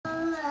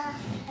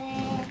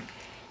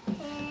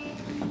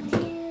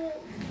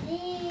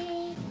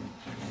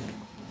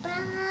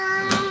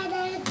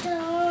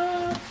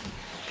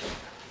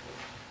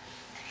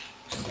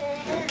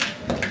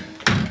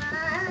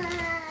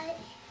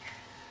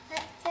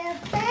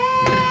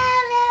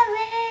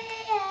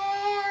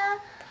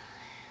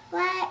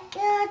Like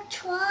the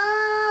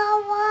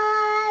 12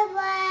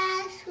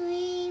 wise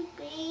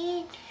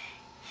sleeping,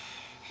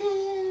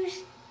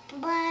 whose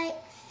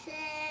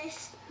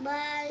brightest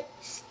bright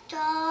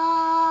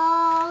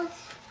stars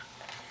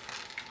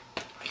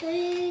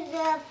through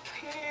the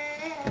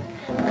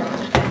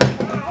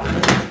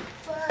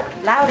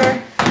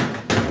Louder.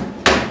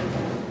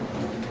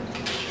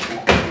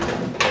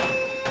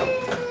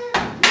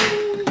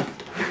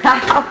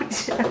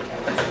 Ouch.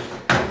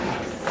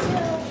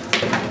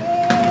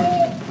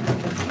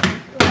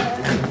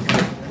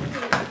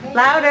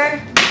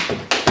 Louder.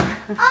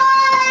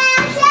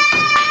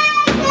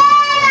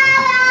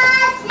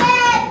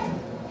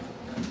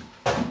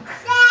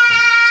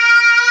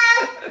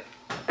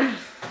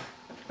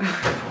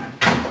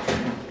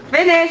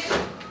 Finish.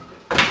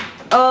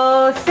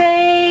 Oh,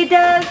 say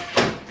does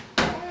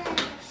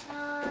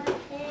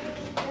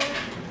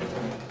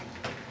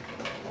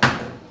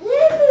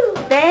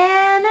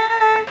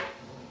banner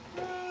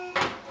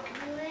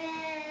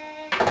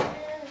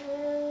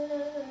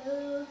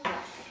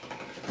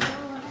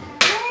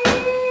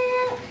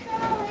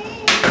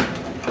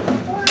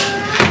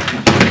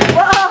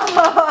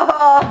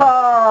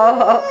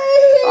Whoa!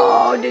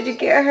 Oh, did you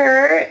get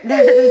hurt?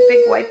 That is a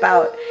big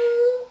wipeout.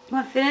 You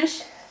want to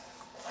finish?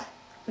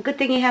 Good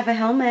thing you have a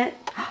helmet.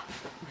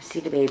 See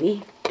the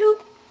baby?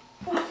 Doop.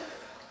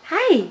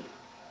 Hi.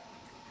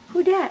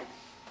 Who dat?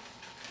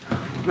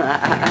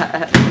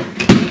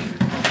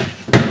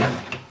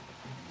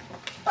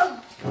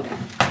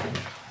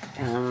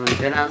 Dun,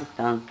 dun, dun,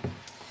 dun.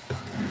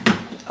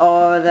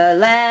 Oh, the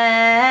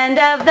land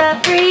of the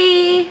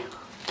free.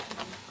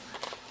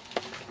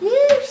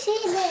 You see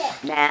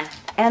it. Nah.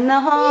 And the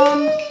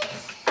home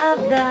of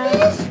the...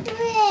 This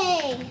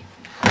way.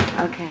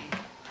 Okay.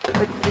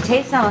 But the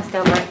tape's almost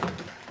over.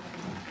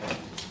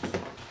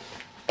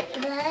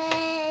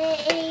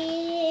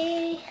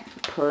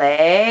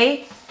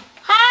 Play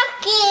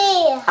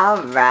Hockey.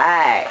 All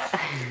right.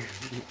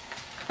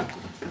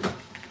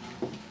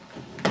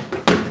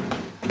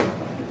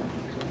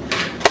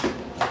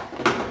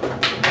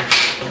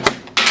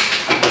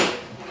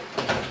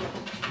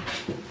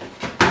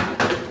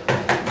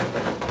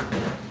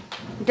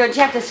 Don't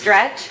you have to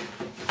stretch?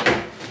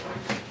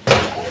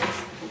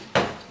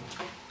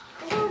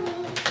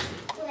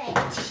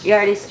 You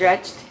already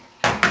stretched?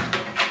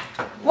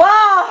 Whoa!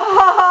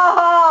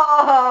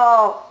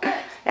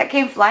 That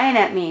came flying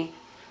at me.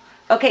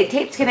 Okay,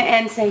 tape's gonna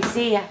end. Say,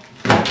 see ya.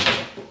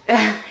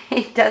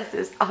 He does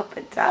this all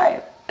the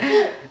time.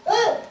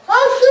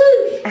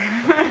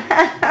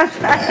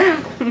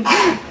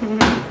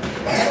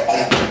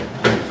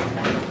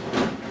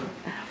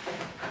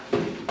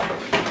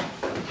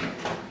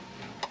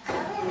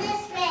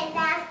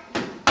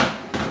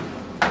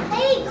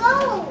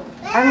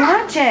 I'm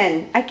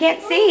watching. I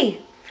can't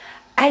see.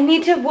 I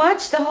need to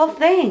watch the whole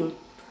thing.